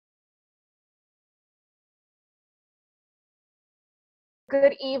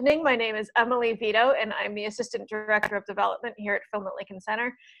Good evening. My name is Emily Vito, and I'm the Assistant Director of Development here at Film at Lincoln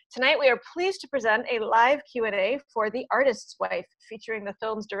Center. Tonight, we are pleased to present a live Q&A for The Artist's Wife, featuring the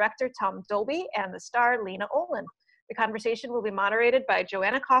film's director, Tom Dolby, and the star, Lena Olin. The conversation will be moderated by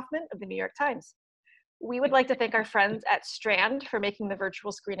Joanna Kaufman of the New York Times. We would like to thank our friends at Strand for making the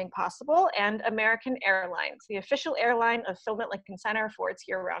virtual screening possible, and American Airlines, the official airline of Film at Lincoln Center, for its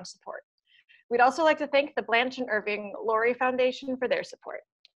year-round support. We'd also like to thank the Blanche and Irving Laurie Foundation for their support.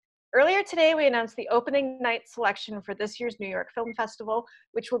 Earlier today, we announced the opening night selection for this year's New York Film Festival,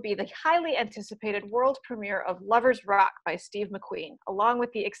 which will be the highly anticipated world premiere of Lovers Rock by Steve McQueen, along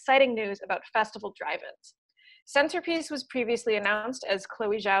with the exciting news about festival drive-ins. Centerpiece was previously announced as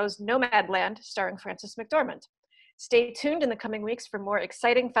Chloe Zhao's Nomadland, starring Frances McDormand. Stay tuned in the coming weeks for more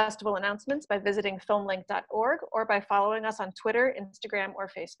exciting festival announcements by visiting filmlink.org or by following us on Twitter, Instagram, or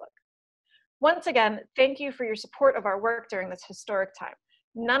Facebook. Once again, thank you for your support of our work during this historic time.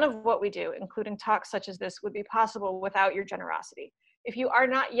 None of what we do, including talks such as this, would be possible without your generosity. If you are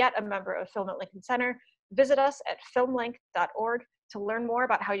not yet a member of Film at Lincoln Center, visit us at filmlink.org to learn more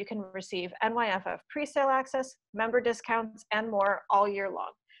about how you can receive NYFF pre-sale access, member discounts, and more all year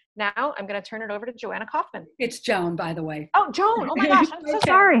long. Now, I'm going to turn it over to Joanna Kaufman. It's Joan, by the way. Oh, Joan. Oh my gosh, I'm so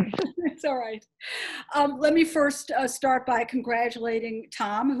sorry. It's all right. Let me first start by congratulating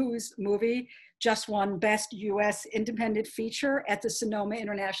Tom, whose movie just won Best U.S. Independent Feature at the Sonoma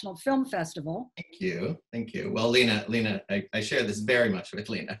International Film Festival. Thank you. Thank you. Well, Lena, I share this very much with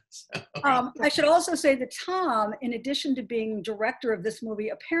Lena. So. I should also say that Tom, in addition to being director of this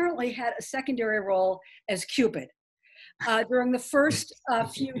movie, apparently had a secondary role as Cupid. During the first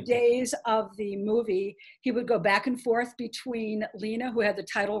few days of the movie, he would go back and forth between Lena, who had the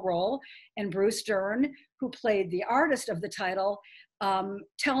title role, and Bruce Dern, who played the artist of the title,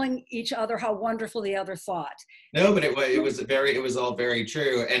 telling each other how wonderful the other thought. No, but it was all very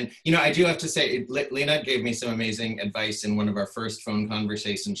true. And, you know, I do have to say, Lena gave me some amazing advice in one of our first phone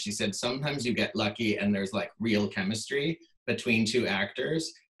conversations. She said, sometimes you get lucky and there's like real chemistry between two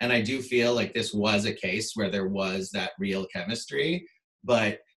actors. And I do feel like this was a case where there was that real chemistry,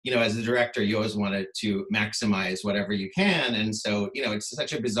 but, you know, as a director, you always wanted to maximize whatever you can. And so, you know, it's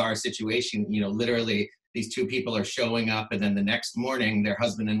such a bizarre situation, you know, literally these two people are showing up and then the next morning they're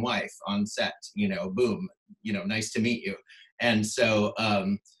husband and wife on set, you know, boom, you know, nice to meet you. And so,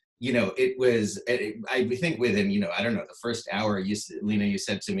 you know, I think within, you know, I don't know, the first hour, Lena, you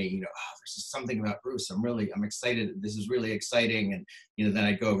said to me, you know, oh, there's just something about Bruce. I'm excited. This is really exciting. And, you know, then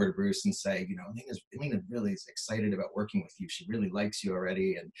I'd go over to Bruce and say, you know, Lena really is excited about working with you. She really likes you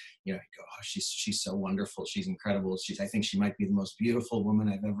already. And, you know, I'd go, oh, she's so wonderful. She's incredible. I think she might be the most beautiful woman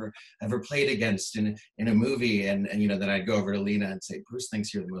I've ever played against in a movie. And, you know, then I'd go over to Lena and say, Bruce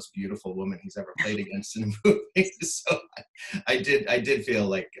thinks you're the most beautiful woman he's ever played against in a movie. So I did feel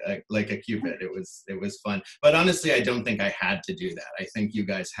like a Cupid. It was fun. But honestly, I don't think I had to do that. I think you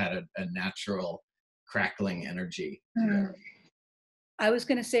guys had a natural crackling energy. I was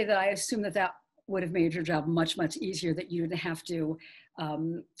going to say that I assume that would have made your job much, much easier, that you didn't have to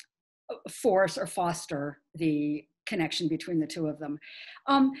force or foster the connection between the two of them.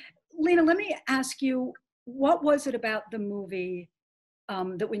 Lena, let me ask you, what was it about the movie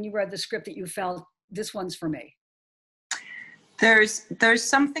that when you read the script that you felt, this one's for me? There's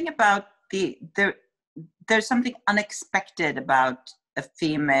something about there's something unexpected about a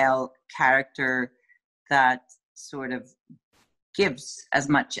female character that sort of gives as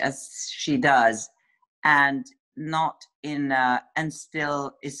much as she does, and and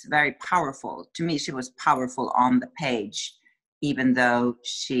still is very powerful. To me, she was powerful on the page, even though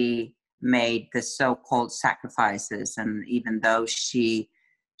she made the so-called sacrifices, and even though she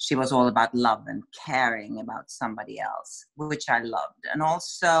was all about love and caring about somebody else, which I loved. And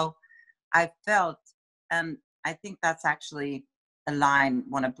also I felt, and I think that's actually a line,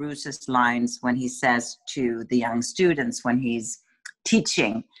 one of Bruce's lines, when he says to the young students when he's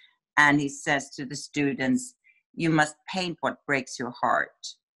teaching, and he says to the students, you must paint what breaks your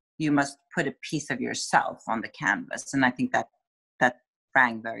heart. You must put a piece of yourself on the canvas. And I think that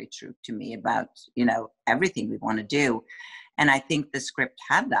rang very true to me about, you know, everything we want to do. And I think the script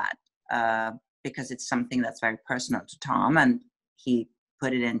had that because it's something that's very personal to Tom, and he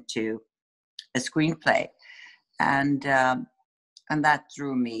put it into a screenplay, and that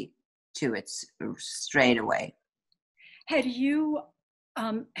drew me to it straight away. Had you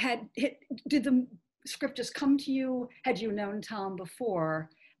did the script just come to you? Had you known Tom before?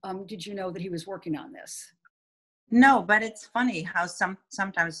 Did you know that he was working on this? No, but it's funny how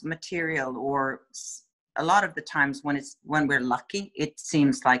sometimes material, or a lot of the times when we're lucky, it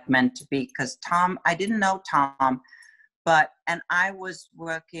seems like meant to be. Because Tom, I didn't know Tom and I was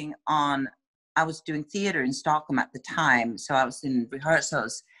doing theater in Stockholm at the time, so I was in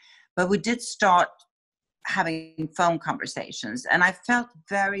rehearsals, but we did start having phone conversations, and I felt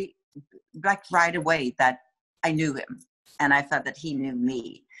very, like, right away that I knew him, and I felt that he knew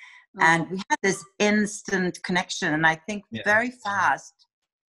me. And we had this instant connection, and I think very fast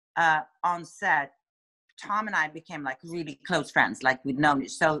on set, Tom and I became like really close friends, like we'd known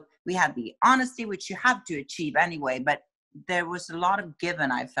it. So we had the honesty, which you have to achieve anyway, but there was a lot of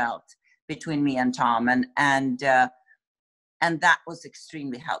given, I felt, between me and Tom, and that was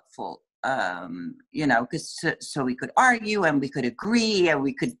extremely helpful. You know, because so we could argue and we could agree and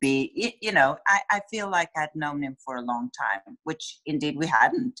we could be, you know, I feel like I'd known him for a long time, which indeed we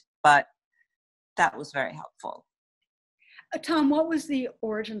hadn't, but that was very helpful. Tom, what was the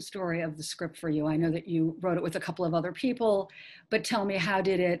origin story of the script for you? I know that you wrote it with a couple of other people, but tell me, how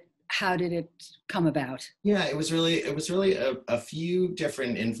did it come about? Yeah, it was really a few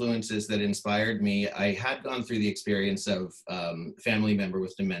different influences that inspired me. I had gone through the experience of family member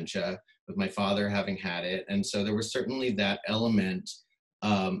with dementia, with my father having had it, and so there was certainly that element.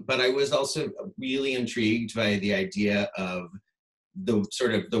 But I was also really intrigued by the idea of the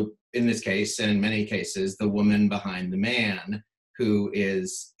sort of in this case and in many cases, the woman behind the man who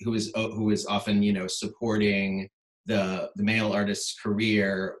is often, you know, supporting the male artist's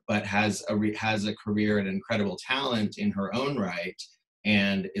career, but has a career and incredible talent in her own right,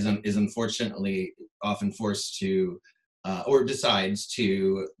 and is unfortunately often forced to or decides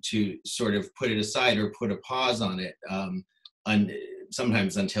to sort of put it aside or put a pause on it,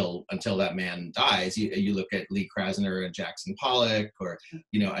 sometimes until that man dies. You look at Lee Krasner and Jackson Pollock, or,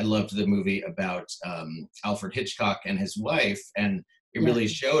 you know, I loved the movie about Alfred Hitchcock and his wife, and it really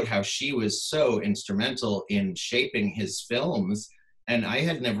showed how she was so instrumental in shaping his films. And I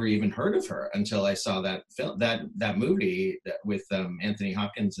had never even heard of her until I saw that film, that movie with Anthony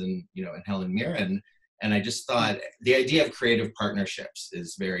Hopkins and, you know, and Helen Mirren. And I just thought the idea of creative partnerships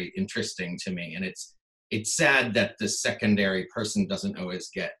is very interesting to me. And it's sad that the secondary person doesn't always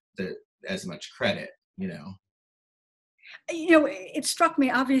get as much credit, you know. You know, it struck me,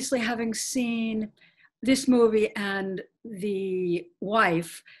 obviously, having seen this movie and The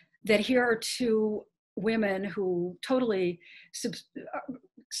Wife, that here are two women who totally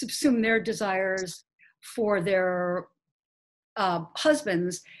subsume their desires for their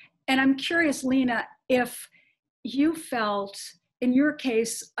husbands. And I'm curious, Lena, if you felt, in your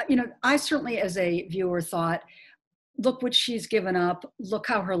case, you know, I certainly as a viewer thought, look what she's given up, look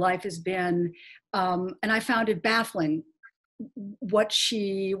how her life has been. And I found it baffling what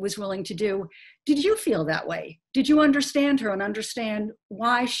she was willing to do. Did you feel that way? Did you understand her and understand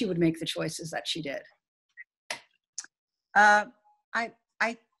why she would make the choices that she did?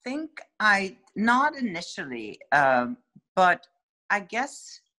 I think not initially, but I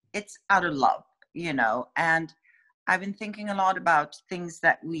guess it's out of love, you know, and I've been thinking a lot about things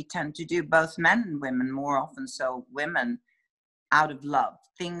that we tend to do, both men and women, more often so women, out of love,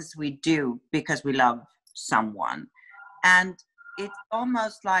 things we do because we love someone. And it's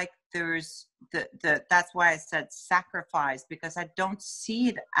almost like there's that's why I said sacrifice, because I don't see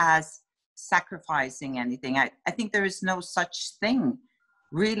it as sacrificing anything. I think there is no such thing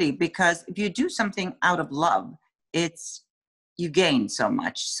really, because if you do something out of love, you gain so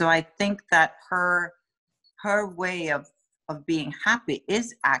much. So I think that her way of being happy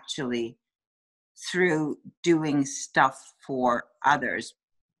is actually through doing stuff for others.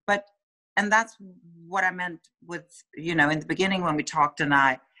 And that's what I meant with, you know, in the beginning when we talked, and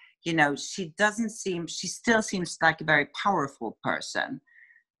you know, she still seems like a very powerful person.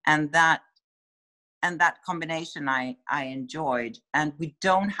 And that combination I enjoyed. And we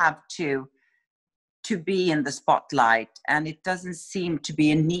don't have to be in the spotlight, and it doesn't seem to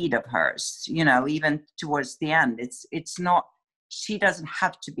be a need of hers, you know, even towards the end. It's not, she doesn't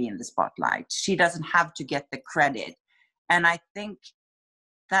have to be in the spotlight. She doesn't have to get the credit. And I think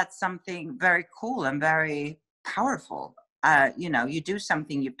that's something very cool and very powerful. You know, you do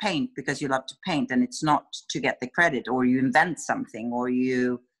something, you paint because you love to paint, and it's not to get the credit, or you invent something, or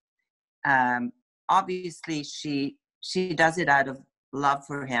you, obviously she does it out of love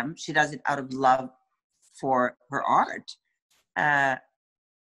for him. She does it out of love for her art, and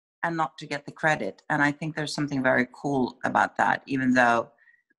not to get the credit. And I think there's something very cool about that, even though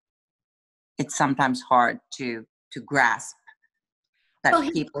it's sometimes hard to grasp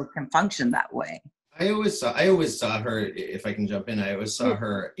that people can function that way. I always saw her, if I can jump in, I always saw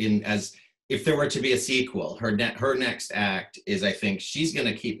her in as, if there were to be a sequel, her next act is, I think she's going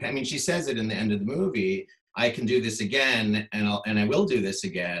to keep, I mean, she says it in the end of the movie, I can do this again, and I will do this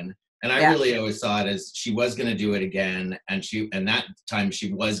again. And I really always saw it as she was going to do it again, and that time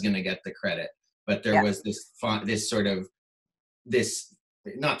she was going to get the credit. But there was this sort of this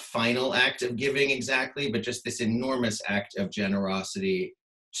not final act of giving exactly, but just this enormous act of generosity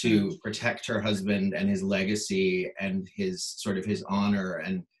to protect her husband and his legacy and his honor,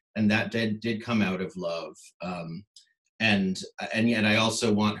 and that did come out of love. And yet I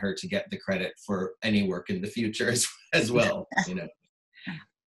also want her to get the credit for any work in the future as well, you know.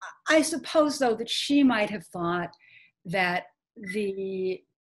 I suppose, though, that she might have thought that the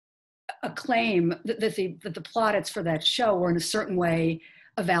acclaim, that the plaudits for that show were in a certain way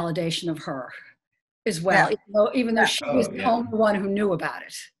a validation of her as well, even though she was the only one who knew about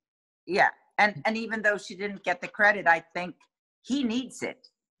it. Yeah, and even though she didn't get the credit, I think he needs it.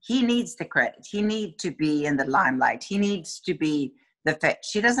 He needs the credit. He needs to be in the limelight. He needs to be the fit.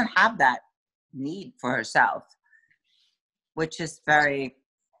 She doesn't have that need for herself, which is very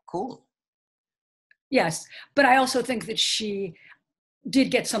cool. Yes, but I also think that she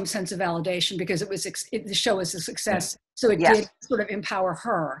did get some sense of validation because the show was a success, so it did sort of empower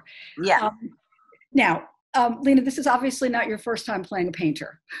her. Yeah. Now, Lena, this is obviously not your first time playing a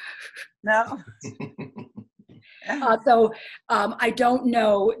painter. No. Though I don't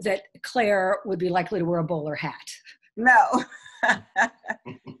know that Claire would be likely to wear a bowler hat. No.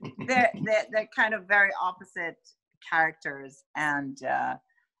 they're kind of very opposite characters, and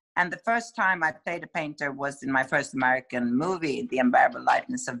the first time I played a painter was in my first American movie, The Unbearable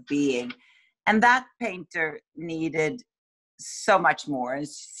Lightness of Being, and that painter needed so much more. And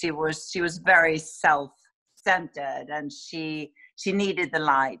she was very self-centered, and she needed the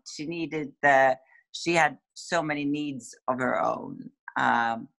light. She had so many needs of her own.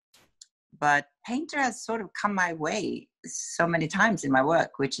 But painter has sort of come my way so many times in my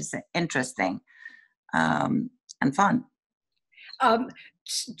work, which is interesting and fun.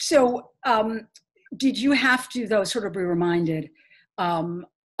 Did you have to, though, sort of be reminded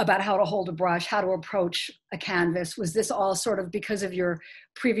about how to hold a brush, how to approach a canvas? Was this all sort of because of your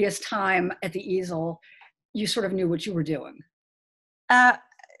previous time at the easel, you sort of knew what you were doing? A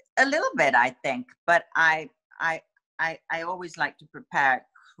little bit, I think, but I always like to prepare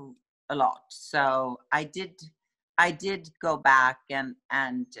a lot. So I did go back and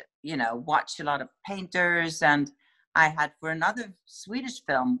watch a lot of painters, and I had, for another Swedish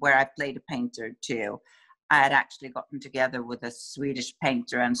film where I played a painter too, I had actually gotten together with a Swedish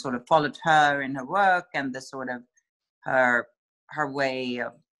painter and sort of followed her in her work and the sort of her way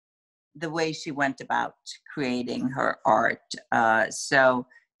of the way she went about creating her art. So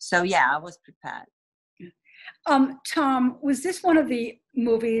yeah, I was prepared. Tom, was this one of the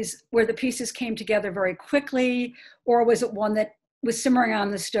movies where the pieces came together very quickly, or was it one that was simmering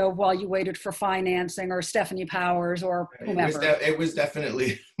on the stove while you waited for financing or Stephanie Powers or whomever? It was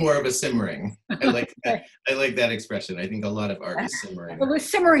definitely more of a simmering. I like that. I like that expression. I think a lot of art is simmering. Well,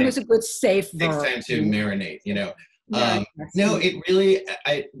 simmering was a good safe verb. Takes time to marinate, you know. No, it really,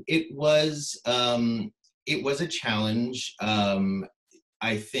 it was a challenge.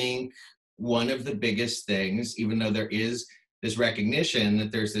 I think one of the biggest things, even though there is this recognition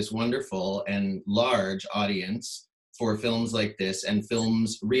that there's this wonderful and large audience for films like this, and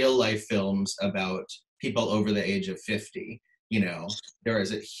real life films about people over the age of 50, you know, there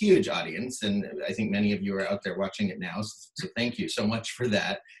is a huge audience, and I think many of you are out there watching it now, so thank you so much for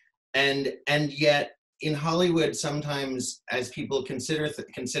that. And yet in Hollywood, sometimes as people consider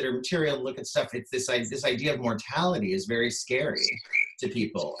material, look at stuff, it's this idea of mortality is very scary to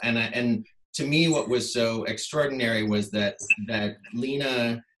people. And to me, what was so extraordinary was that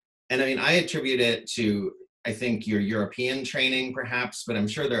Lena, and I mean, I attribute it to, I think, your European training perhaps, but I'm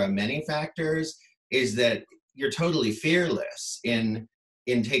sure there are many factors, is that you're totally fearless in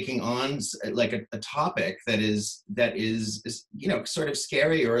taking on like a topic that is, you know, sort of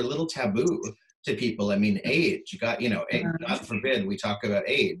scary or a little taboo to people. I mean, age, God forbid we talk about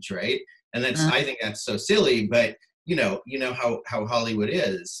age, right? And that's, I think that's so silly, but you know how Hollywood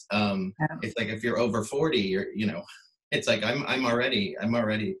is. It's like if you're over 40, you're, you know, it's like I'm already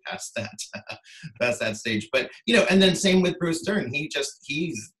past that stage. But you know, and then same with Bruce Dern.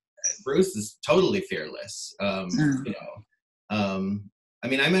 Bruce is totally fearless. You know, I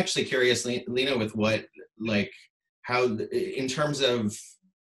mean, I'm actually curious, Lena, with what, like, how in terms of,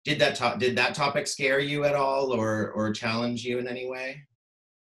 did that topic scare you at all, or challenge you in any way?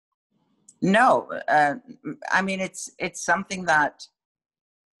 No, I mean, it's something that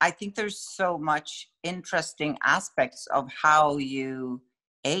I think there's so much interesting aspects of how you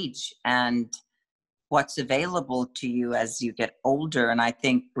age and what's available to you as you get older. And I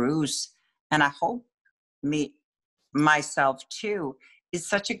think Bruce, and I hope myself too, is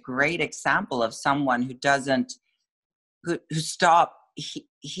such a great example of someone who doesn't, who stop.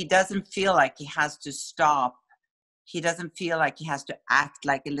 He doesn't feel like he has to stop. He doesn't feel like he has to act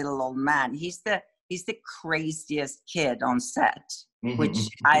like a little old man. He's the craziest kid on set, which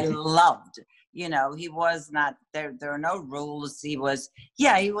I loved. You know, he was not there. There are no rules. He was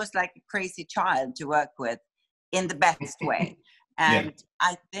like a crazy child to work with in the best way. And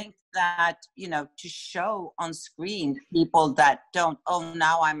I think that, you know, to show on screen people that don't, oh,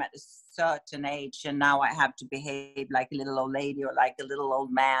 now I'm at a certain age and now I have to behave like a little old lady or like a little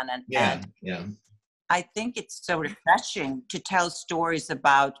old man. And I think it's so refreshing to tell stories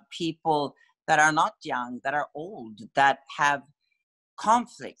about people that are not young, that are old, that have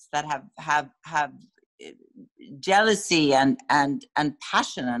conflicts, that have jealousy and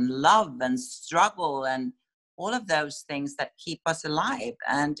passion and love and struggle and all of those things that keep us alive,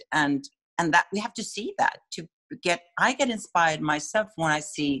 and that we have to see that I get inspired myself when I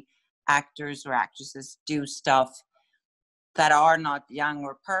see actors or actresses do stuff that are not young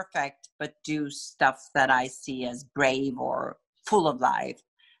or perfect, but do stuff that I see as brave or full of life.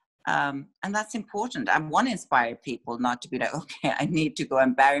 And that's important. I want to inspire people not to be like, okay, I need to go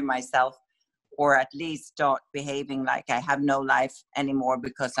and bury myself, or at least start behaving like I have no life anymore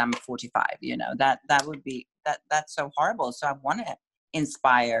because I'm 45. You know, that would be, that's so horrible. So I want to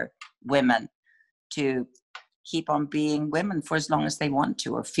inspire women to keep on being women for as long as they want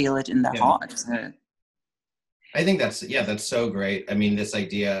to, or feel it in their hearts. I think that's so great. I mean, this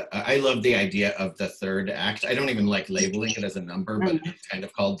idea, I love the idea of the third act. I don't even like labeling it as a number, but it's kind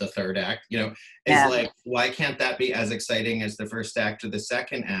of called the third act, you know. It's like, why can't that be as exciting as the first act or the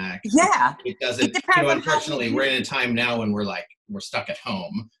second act? Yeah. It doesn't, you know, unfortunately, we're in a time now when we're stuck at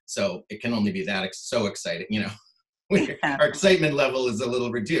home. So it can only be that so exciting, you know. Our excitement level is a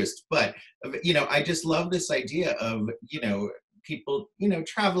little reduced. But, you know, I just love this idea of, you know, people, you know,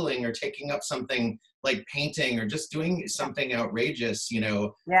 traveling or taking up something like painting or just doing something outrageous, you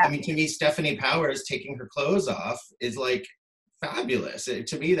know. I mean, to me, Stephanie Powers taking her clothes off is like fabulous.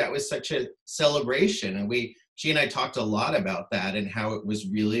 To me, that was such a celebration. And she and I talked a lot about that and how it was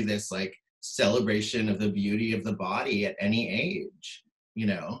really this like celebration of the beauty of the body at any age, you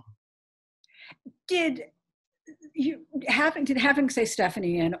know. Did having say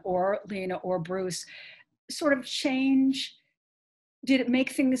Stephanie in or Lena or Bruce sort of change? Did it make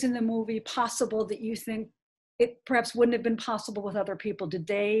things in the movie possible that you think it perhaps wouldn't have been possible with other people?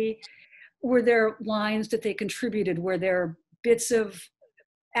 Were there lines that they contributed? Were there bits of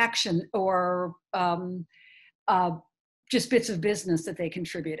action or just bits of business that they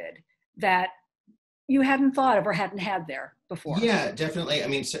contributed that you hadn't thought of or hadn't had there before? Yeah, definitely. I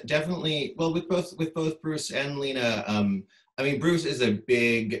mean, definitely. Well, with both Bruce and Lena, I mean, Bruce is a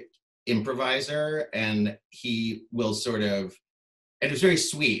big improviser, and he will sort of. And it was very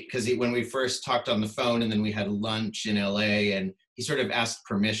sweet because when we first talked on the phone and then we had lunch in LA and he sort of asked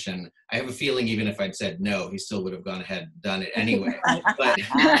permission. I have a feeling even if I'd said no, he still would have gone ahead and done it anyway. But,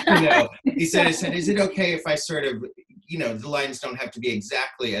 you know, he said, is it okay if I sort of, you know, the lines don't have to be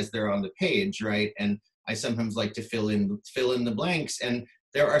exactly as they're on the page, right? And I sometimes like to fill in the blanks. And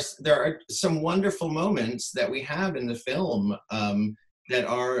there are some wonderful moments that we have in the film that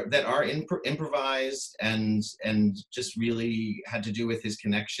are improvised and just really had to do with his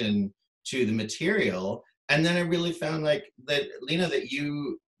connection to the material. And then I really found like that, Lena, that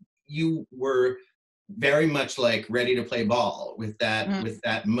you were very much like ready to play ball with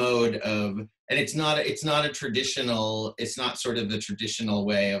that mode of, and it's not sort of the traditional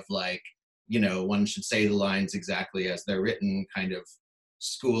way of like, you know, one should say the lines exactly as they're written kind of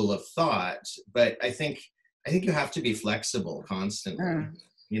school of thought. But I think you have to be flexible constantly,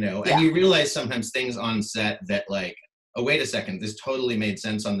 you know, and you realize sometimes things on set that like, oh, wait a second, this totally made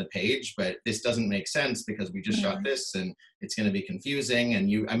sense on the page, but this doesn't make sense because we just shot this and it's going to be confusing. And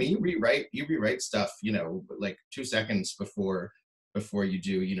you rewrite stuff, you know, like 2 seconds before you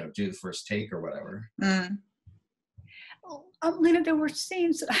do the first take or whatever. Lena, there were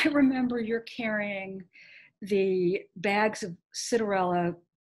scenes that I remember you're carrying the bags of Cinderella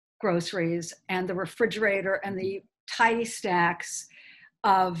groceries and the refrigerator and the tidy stacks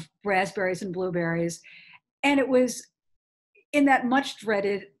of raspberries and blueberries. And it was in that much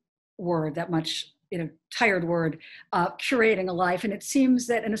dreaded word, that much, you know, tired word, curating a life. And it seems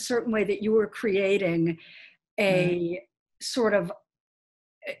that in a certain way that you were creating a sort of,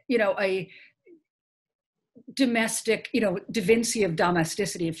 you know, a domestic, you know, Da Vinci of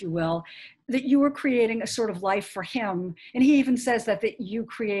domesticity, if you will, that you were creating a sort of life for him. And he even says that you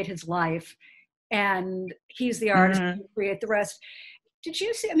create his life and he's the artist, you create the rest. Did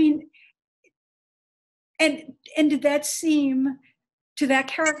you see, I mean, and did that seem to that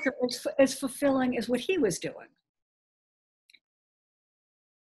character as fulfilling as what he was doing?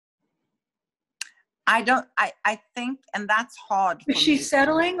 I think, and that's hard for Was she me.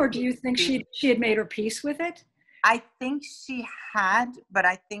 settling, or do you think she had made her peace with it? I think she had, but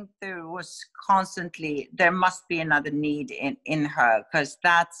I think there must be another need in her, because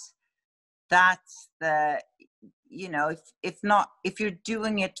that's the, if you're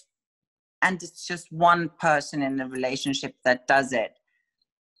doing it and it's just one person in the relationship that does it,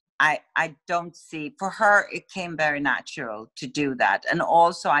 I don't see, for her, it came very natural to do that. And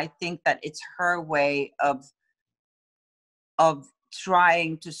also I think that it's her way of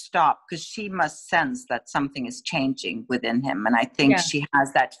trying to stop, because she must sense that something is changing within him. And I think she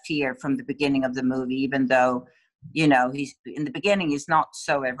has that fear from the beginning of the movie, even though, he's in the beginning, he's not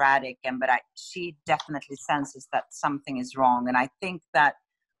so erratic, but she definitely senses that something is wrong. And I think that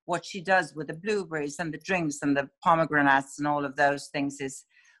what she does with the blueberries and the drinks and the pomegranates and all of those things is,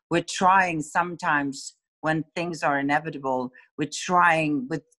 we're trying sometimes, when things are inevitable, we're trying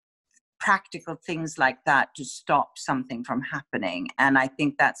with practical things like that to stop something from happening. And I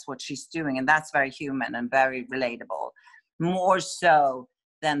think that's what she's doing. And that's very human and very relatable. More so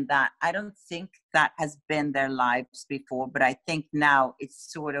than that, I don't think that has been their lives before, but I think now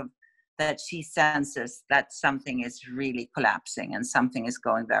it's sort of that she senses that something is really collapsing and something is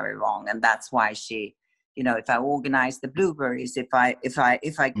going very wrong. And that's why she, if I organize the blueberries, if I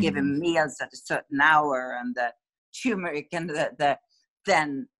give him meals at a certain hour and the turmeric and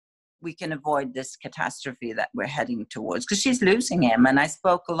then we can avoid this catastrophe that we're heading towards, because she's losing him. And I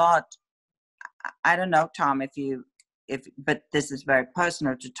spoke a lot. I don't know, Tom, but this is very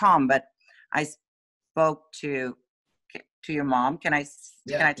personal to Tom, but I spoke to your mom. Can I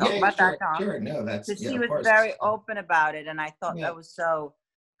talk about that, Tom? Sure. No, that's, she was very open about it. And I thought that was so,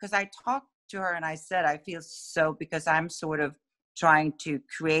 because I talked to her and I said, I feel so, because I'm sort of trying to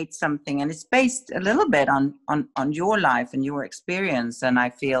create something, and it's based a little bit on your life and your experience. And I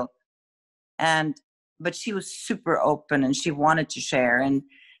feel, but she was super open and she wanted to share. And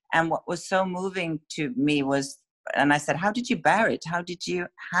what was so moving to me was, and I said, how did you bear it? How did you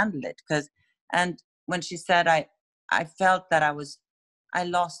handle it? And when she said, I felt that I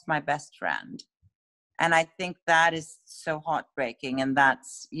lost my best friend. And I think that is so heartbreaking. And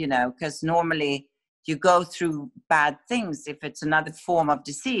that's, because normally you go through bad things. If it's another form of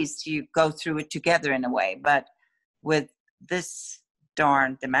disease, you go through it together in a way. But with this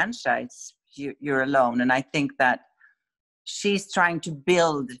darn dementia, you're alone. And I think that she's trying to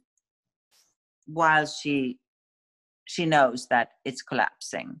build while she knows that it's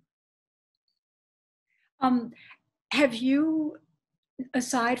collapsing. Have you,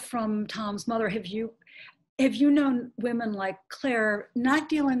 aside from Tom's mother, have you known women like Claire, not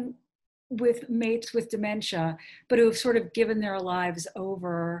dealing with mates with dementia, but who have sort of given their lives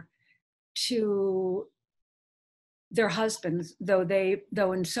over to their husbands,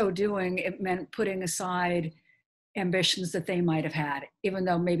 though in so doing, it meant putting aside ambitions that they might have had, even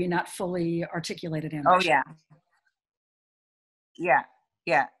though maybe not fully articulated ambitions? Oh, yeah.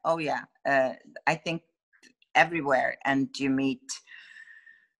 Yeah. Oh, yeah. I think everywhere, and you meet,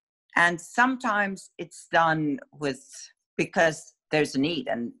 and sometimes it's done because there's a need,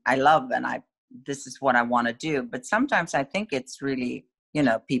 and I love, and this is what I want to do. But sometimes I think it's really,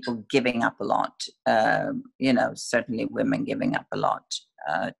 people giving up a lot, certainly women giving up a lot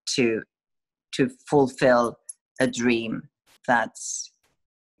to fulfill a dream that's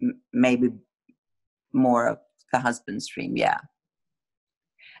maybe more of the husband's dream. Yeah.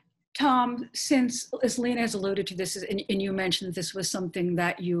 Tom, since, as Lena has alluded to this, and you mentioned this was something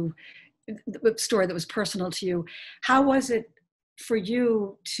that a story that was personal to you, how was it for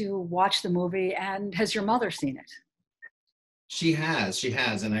you to watch the movie, and has your mother seen it? She has,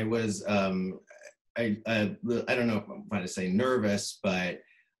 and I was, I don't know if I'm going to say nervous, but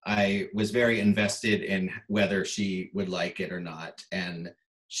I was very invested in whether she would like it or not, and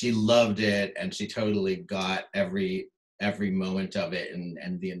she loved it, and she totally got every moment of it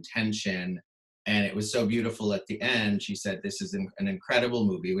and the intention. And it was so beautiful at the end. She said, this is an incredible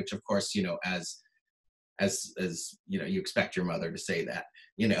movie, which of course, as you expect your mother to say that,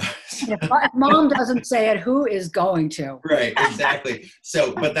 If mom doesn't say it, who is going to? Right, exactly.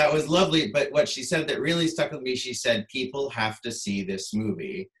 So, but that was lovely. But what she said that really stuck with me, she said, people have to see this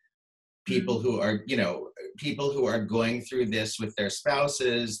movie. People who are going through this with their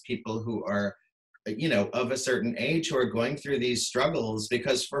spouses, people who are, of a certain age, who are going through these struggles,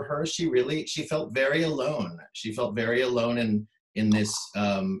 because for her, she felt very alone. She felt very alone in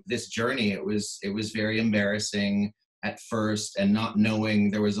this journey. It was very embarrassing. at first, and not knowing.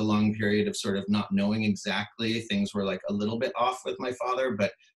 There was a long period of sort of not knowing exactly. Things were like a little bit off with my father,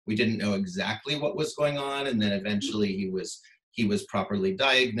 but we didn't know exactly what was going on. And then eventually he was properly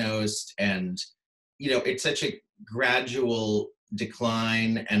diagnosed, and it's such a gradual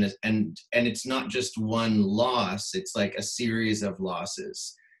decline, and it's not just one loss, it's like a series of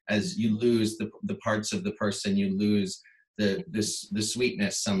losses. As you lose the parts of the person, you lose the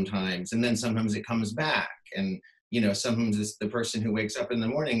sweetness sometimes, and then sometimes it comes back. And sometimes it's the person who wakes up in the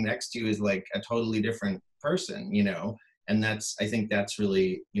morning next to you is like a totally different person, and I think that's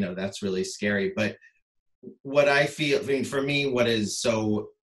really, that's really scary. But what I feel, I mean, for me, what is so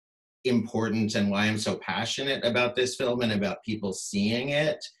important and why I'm so passionate about this film and about people seeing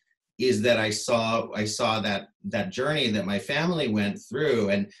it is that I saw that journey that my family went through.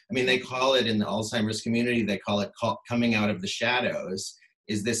 And I mean, they call it, in the Alzheimer's community, they call it coming out of the shadows,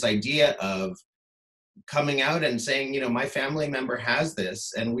 is this idea of coming out and saying, my family member has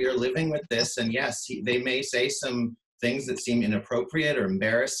this and we are living with this. And yes, they may say some things that seem inappropriate or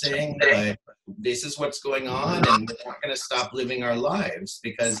embarrassing, but this is what's going on, and we're not going to stop living our lives.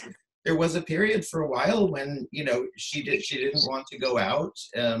 Because there was a period for a while when, she didn't want to go out,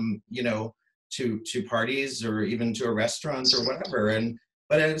 to parties or even to a restaurant or whatever.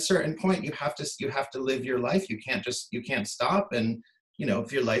 But at a certain point, you have to live your life. You can't stop. And,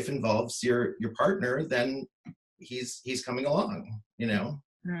 if your life involves your partner, then he's coming along,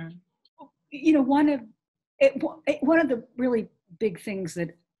 Mm. One of the really big things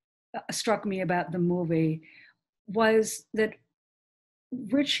that struck me about the movie was that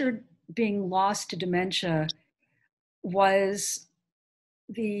Richard being lost to dementia was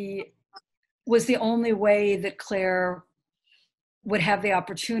the only way that Claire would have the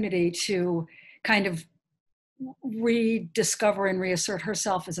opportunity to kind of rediscover and reassert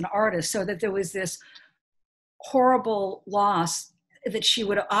herself as an artist, so that there was this horrible loss that she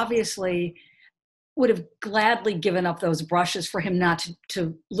would have gladly given up those brushes for him not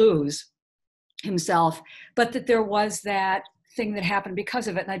to lose himself, but that there was that thing that happened because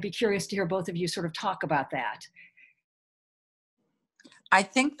of it. And I'd be curious to hear both of you sort of talk about that. I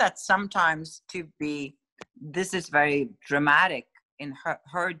think that sometimes this is very dramatic in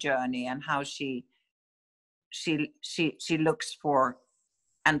her journey, and how she looks for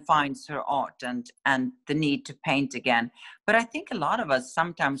and finds her art and the need to paint again. But I think a lot of us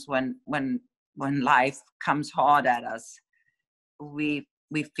sometimes when life comes hard at us, we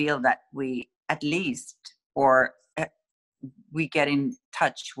feel that we at least, or we get in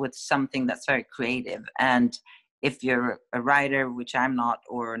touch with something that's very creative. And if you're a writer, which I'm not,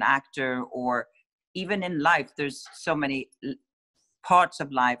 or an actor, or even in life, there's so many parts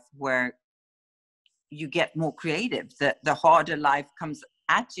of life where you get more creative. The harder life comes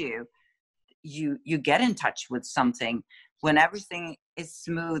at you, you get in touch with something. When everything is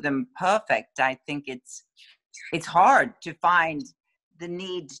smooth and perfect, I think it's hard to find the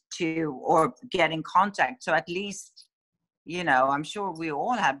need to, or get in contact. So at least, I'm sure we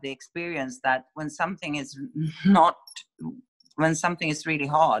all have the experience that when something is really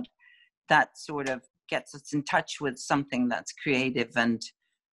hard, that sort of gets us in touch with something that's creative and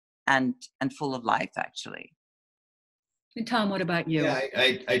full of life, actually. And Tom, what about you? Yeah,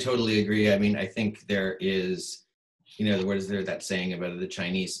 I totally agree. I mean, I think there is, what is there that saying about the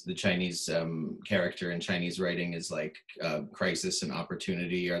Chinese character in Chinese writing is like crisis and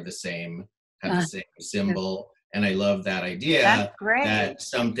opportunity are the same, have the same symbol. And I love that idea. That's great. That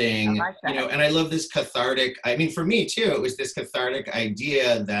something, I like that. And I love this cathartic, I mean, for me too, it was this cathartic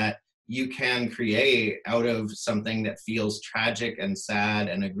idea that you can create out of something that feels tragic and sad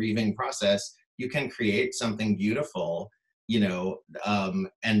and a grieving process. You can create something beautiful,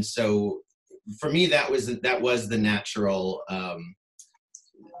 and so for me, that was the natural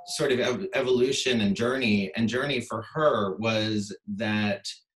sort of evolution and journey. And journey for her was that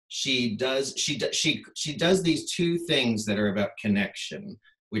she does these two things that are about connection,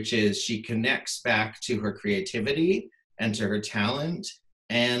 which is she connects back to her creativity and to her talent,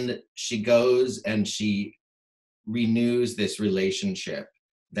 and she goes and she renews this relationship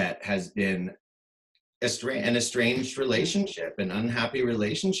that has been an estranged relationship, an unhappy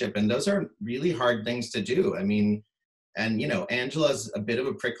relationship. And those are really hard things to do. I mean, and Angela's a bit of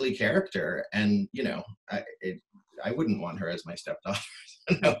a prickly character, and I wouldn't want her as my stepdaughter.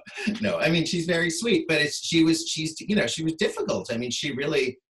 No, I mean, she's very sweet, but she was difficult. I mean, she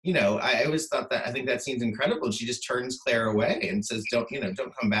really, I always thought that, I think that scene's incredible. And she just turns Claire away and says, don't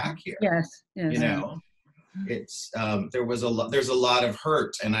come back here. Yes. It's there's a lot of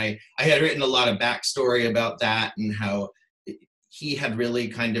hurt, and I had written a lot of backstory about that, and how he had really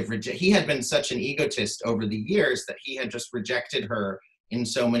kind of he had been such an egotist over the years that he had just rejected her in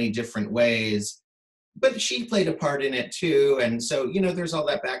so many different ways, but she played a part in it too. And so, you know, there's all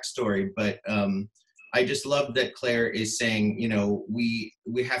that backstory, but I just love that Claire is saying, you know, we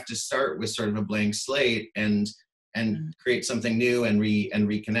have to start with sort of a blank slate and create something new and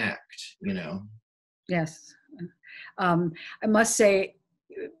reconnect, you know. Yes. I must say,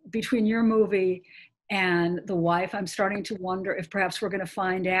 between your movie and The Wife, I'm starting to wonder if perhaps we're going to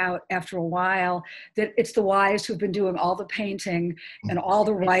find out after a while that it's the wives who've been doing all the painting and all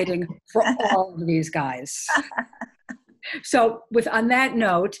the writing for all of these guys. So on that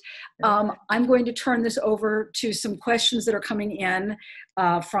note, I'm going to turn this over to some questions that are coming in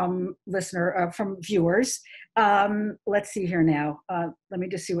from viewers. Let's see here now. Let me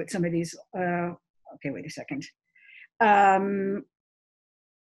just see what some of these, okay, wait a second.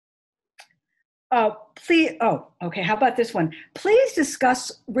 Okay, how about this one? Please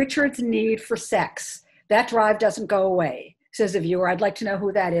discuss Richard's need for sex. That drive doesn't go away, says a viewer. I'd like to know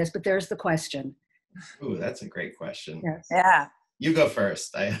who that is, but there's the question. Ooh, that's a great question. Yes. Yeah. You go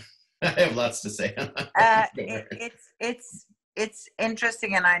first. I have lots to say. It's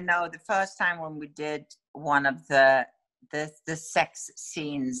interesting, and I know the first time when we did one of the sex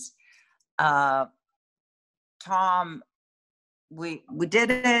scenes, Tom, we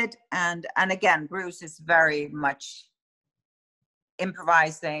did it, and again, Bruce is very much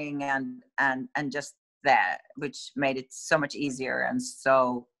improvising and just there, which made it so much easier and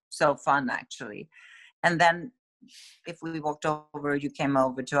so fun actually. And then if we walked over, you came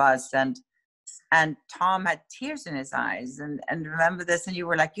over to us, and Tom had tears in his eyes, and remember this, and you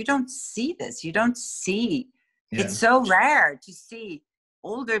were like, you don't see this, yeah. It's so rare to see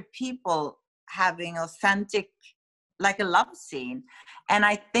older people having authentic, like a love scene. And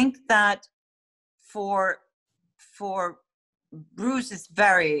I think that for Bruce is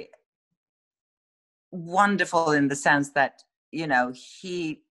very wonderful in the sense that, you know,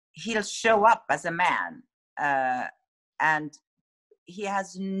 he'll show up as a man, and he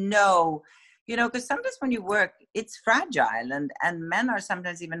has no, you know, because sometimes when you work, it's fragile, and men are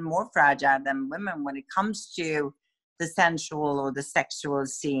sometimes even more fragile than women when it comes to the sensual or the sexual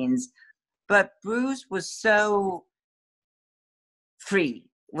scenes. But Bruce was so free,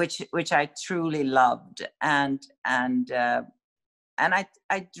 which I truly loved, and I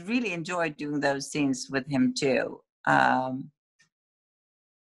really enjoyed doing those scenes with him too. Yeah,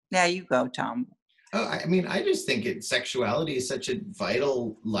 you go, Tom. Oh, I mean, I just think sexuality is such a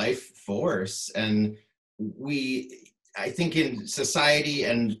vital life force, and I think in society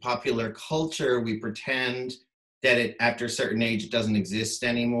and popular culture, we pretend that it, after a certain age, it doesn't exist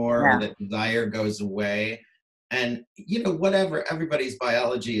anymore, yeah, or that desire goes away. And, you know, whatever, everybody's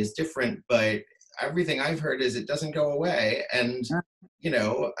biology is different, but everything I've heard is it doesn't go away. And, you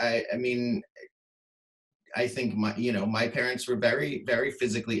know, I mean, I think my parents were very, very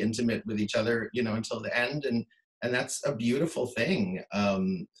physically intimate with each other, you know, until the end. And that's a beautiful thing.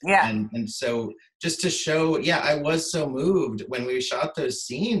 Yeah. And so just to show, yeah, I was so moved when we shot those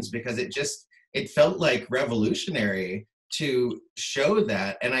scenes, because it felt like revolutionary to show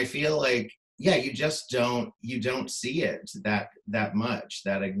that. And I feel like, yeah, you don't see it that much,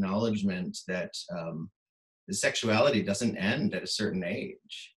 that acknowledgement that the sexuality doesn't end at a certain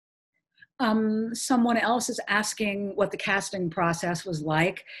age. Someone else is asking what the casting process was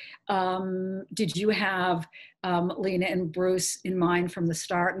like. Did you have Lena and Bruce in mind from the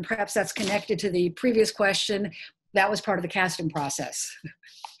start? And perhaps that's connected to the previous question. That was part of the casting process.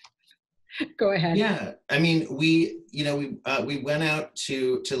 Go ahead. Yeah, I mean, we went out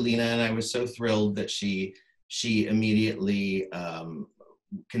to Lena, and I was so thrilled that she immediately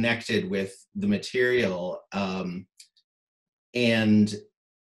connected with the material, and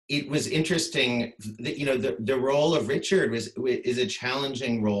it was interesting that, you know, the role of Richard is a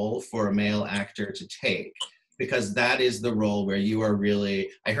challenging role for a male actor to take, because that is the role where you are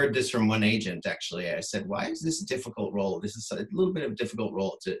really, I heard this from one agent actually. I said, why is this a difficult role? This is a little bit of a difficult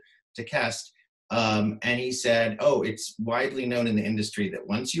role to cast. And he said, oh, it's widely known in the industry that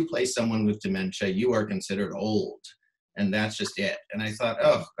once you play someone with dementia, you are considered old. And that's just it. And I thought,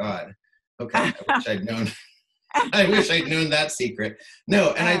 oh God, okay, I wish I'd known. I wish I'd known that secret.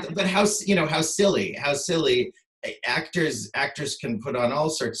 No, but how silly actors can put on all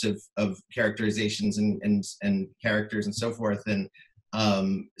sorts of characterizations and characters and so forth. And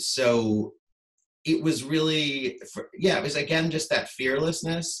so it was really, it was again, just that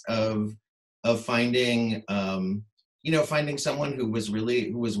fearlessness of finding, finding someone who was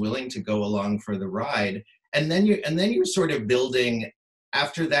willing to go along for the ride. And then you're sort of building,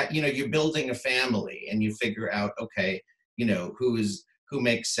 after that, you know, you're building a family, and you figure out, okay, you know, who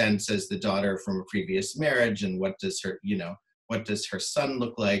makes sense as the daughter from a previous marriage, and what does her son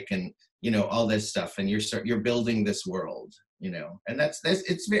look like, and, you know, all this stuff. And you're building this world, you know, and it's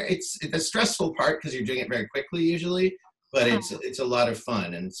the stressful part, because you're doing it very quickly usually, but it's a lot of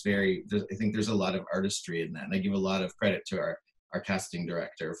fun, and I think there's a lot of artistry in that. And I give a lot of credit to our casting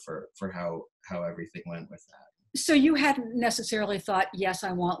director for how everything went with that. So you hadn't necessarily thought, yes,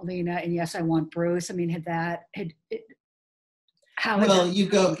 I want Lena, and yes, I want Bruce. I mean,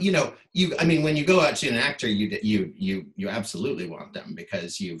 when you go out to an actor, you absolutely want them,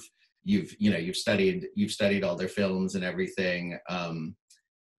 because you've studied all their films and everything.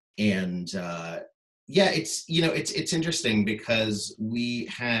 It's interesting, because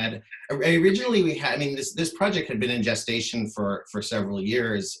originally we had, I mean, this project had been in gestation for several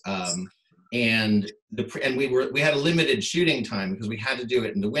years. And we had a limited shooting time, because we had to do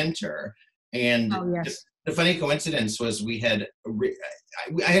it in the winter. And the funny coincidence was I had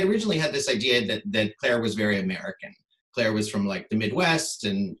originally had this idea that Claire was very American. Claire was from like the Midwest,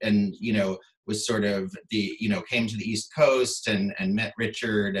 and you know, was sort of came to the East Coast and met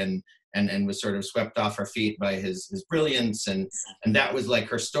Richard, and was sort of swept off her feet by his brilliance, and that was like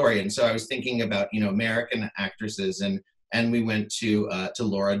her story. And so I was thinking about, you know, American actresses, and we went to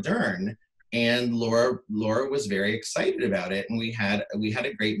Laura Dern. And Laura was very excited about it, and we had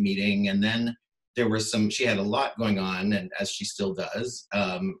a great meeting. And then she had a lot going on, and as she still does.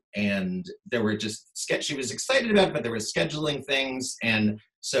 And there were she was excited about it, but there were scheduling things. And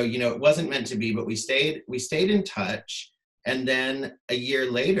so, you know, it wasn't meant to be, but we stayed in touch. And then a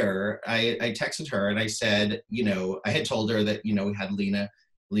year later, I texted her and I said, you know, I had told her that, you know, we had Lena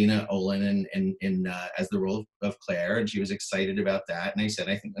Olin in as the role of Claire, and she was excited about that. And I said,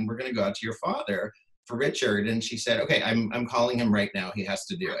 I think we're going to go out to your father for Richard. And she said, okay, I'm calling him right now. He has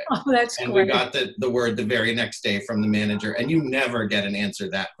to do it. Oh, that's and great. We got the word the very next day from the manager, and you never get an answer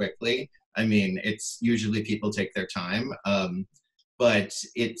that quickly. I mean, it's usually people take their time, but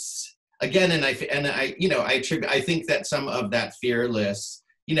it's again, and I think that some of that fearless,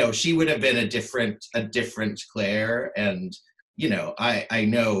 you know, she would have been a different Claire. And you know, I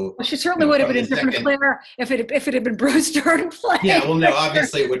know. Well, she certainly would have been a different Claire if it had been Bruce Dern playing. Yeah, well, no,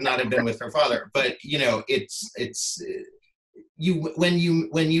 obviously it would not have been with her father. But you know, when you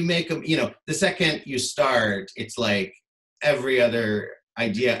make a, you know, the second you start, it's like every other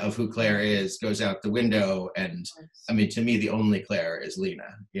idea of who Claire is goes out the window. And I mean, to me, the only Claire is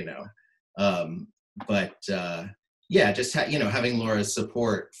Lena. You know, yeah, just having Laura's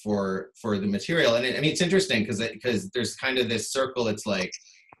support for the material. And I mean, it's interesting because there's kind of this circle. It's like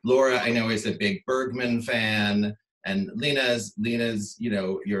Laura, I know, is a big Bergman fan, and Lena's you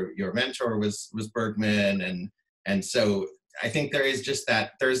know, your mentor was Bergman, and so I think there is just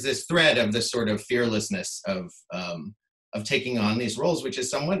there's this thread of this sort of fearlessness of taking on these roles, which is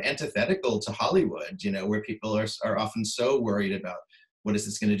somewhat antithetical to Hollywood, you know, where people are often so worried about, what is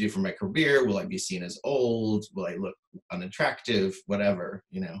this going to do for my career? Will I be seen as old? Will I look unattractive? Whatever,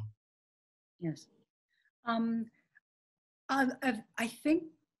 you know. Yes. I think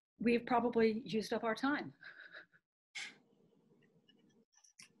we've probably used up our time.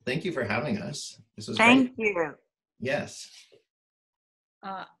 Thank you for having us. This was Thank great. you. Yes.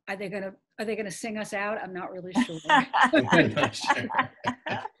 Are they gonna sing us out? I'm not really sure. I'm not sure.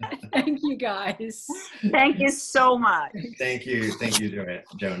 Thank you, guys. Thank you so much. Thank you,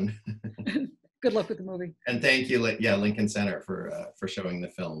 Joan. Good luck with the movie. And thank you, Lincoln Center for showing the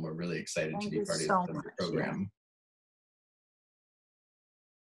film. We're really excited to be part of the program.